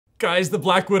Guys, the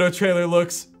Black Widow trailer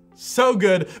looks so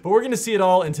good, but we're gonna see it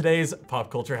all in today's pop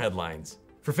culture headlines.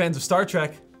 For fans of Star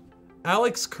Trek,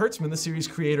 Alex Kurtzman, the series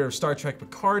creator of Star Trek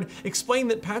Picard, explained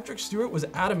that Patrick Stewart was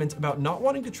adamant about not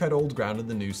wanting to tread old ground in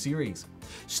the new series.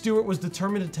 Stewart was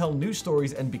determined to tell new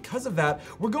stories, and because of that,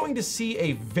 we're going to see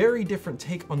a very different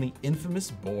take on the infamous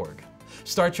Borg.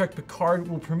 Star Trek Picard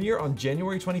will premiere on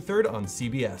January 23rd on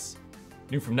CBS.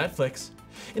 New from Netflix.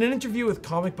 In an interview with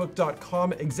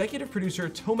comicbook.com, executive producer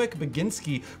Tomek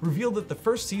Bagiński revealed that the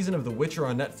first season of The Witcher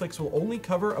on Netflix will only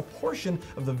cover a portion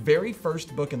of the very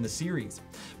first book in the series.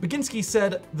 Bagiński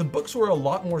said, "The books were a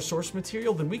lot more source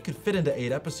material than we could fit into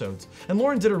 8 episodes, and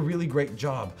Lauren did a really great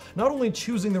job, not only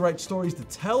choosing the right stories to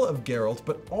tell of Geralt,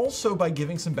 but also by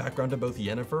giving some background to both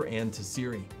Yennefer and to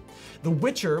Ciri." The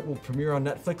Witcher will premiere on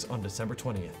Netflix on December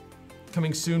 20th.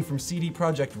 Coming soon from CD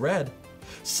Projekt Red,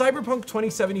 Cyberpunk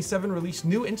 2077 released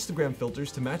new Instagram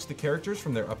filters to match the characters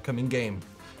from their upcoming game.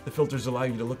 The filters allow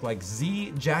you to look like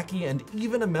Z, Jackie, and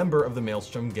even a member of the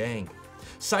Maelstrom gang.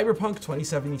 Cyberpunk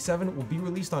 2077 will be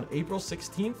released on April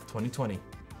 16th, 2020.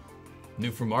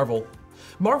 New from Marvel.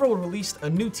 Marvel released a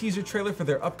new teaser trailer for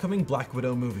their upcoming Black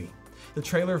Widow movie. The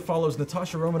trailer follows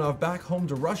Natasha Romanoff back home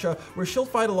to Russia, where she'll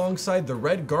fight alongside the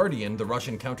Red Guardian, the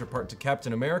Russian counterpart to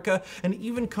Captain America, and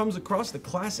even comes across the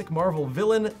classic Marvel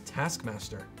villain,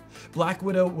 Taskmaster. Black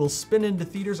Widow will spin into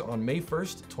theaters on May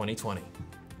 1st, 2020.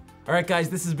 Alright guys,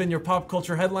 this has been your Pop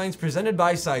Culture Headlines presented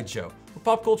by Sideshow. Well,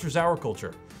 pop culture's our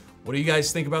culture. What do you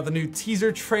guys think about the new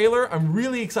teaser trailer? I'm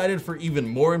really excited for even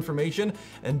more information,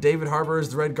 and David Harbour as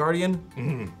the Red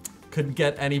Guardian? Couldn't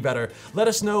get any better. Let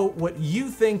us know what you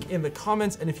think in the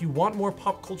comments, and if you want more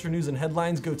pop culture news and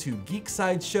headlines, go to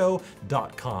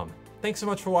geeksideshow.com. Thanks so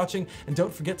much for watching, and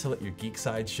don't forget to let your geek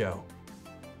side show.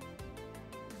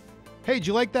 Hey, did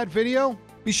you like that video?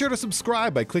 Be sure to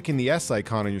subscribe by clicking the S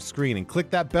icon on your screen and click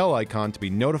that bell icon to be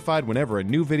notified whenever a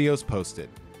new video is posted.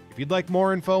 If you'd like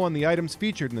more info on the items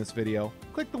featured in this video,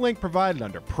 click the link provided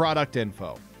under Product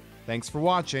Info. Thanks for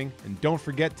watching, and don't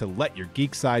forget to let your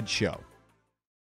geek side show.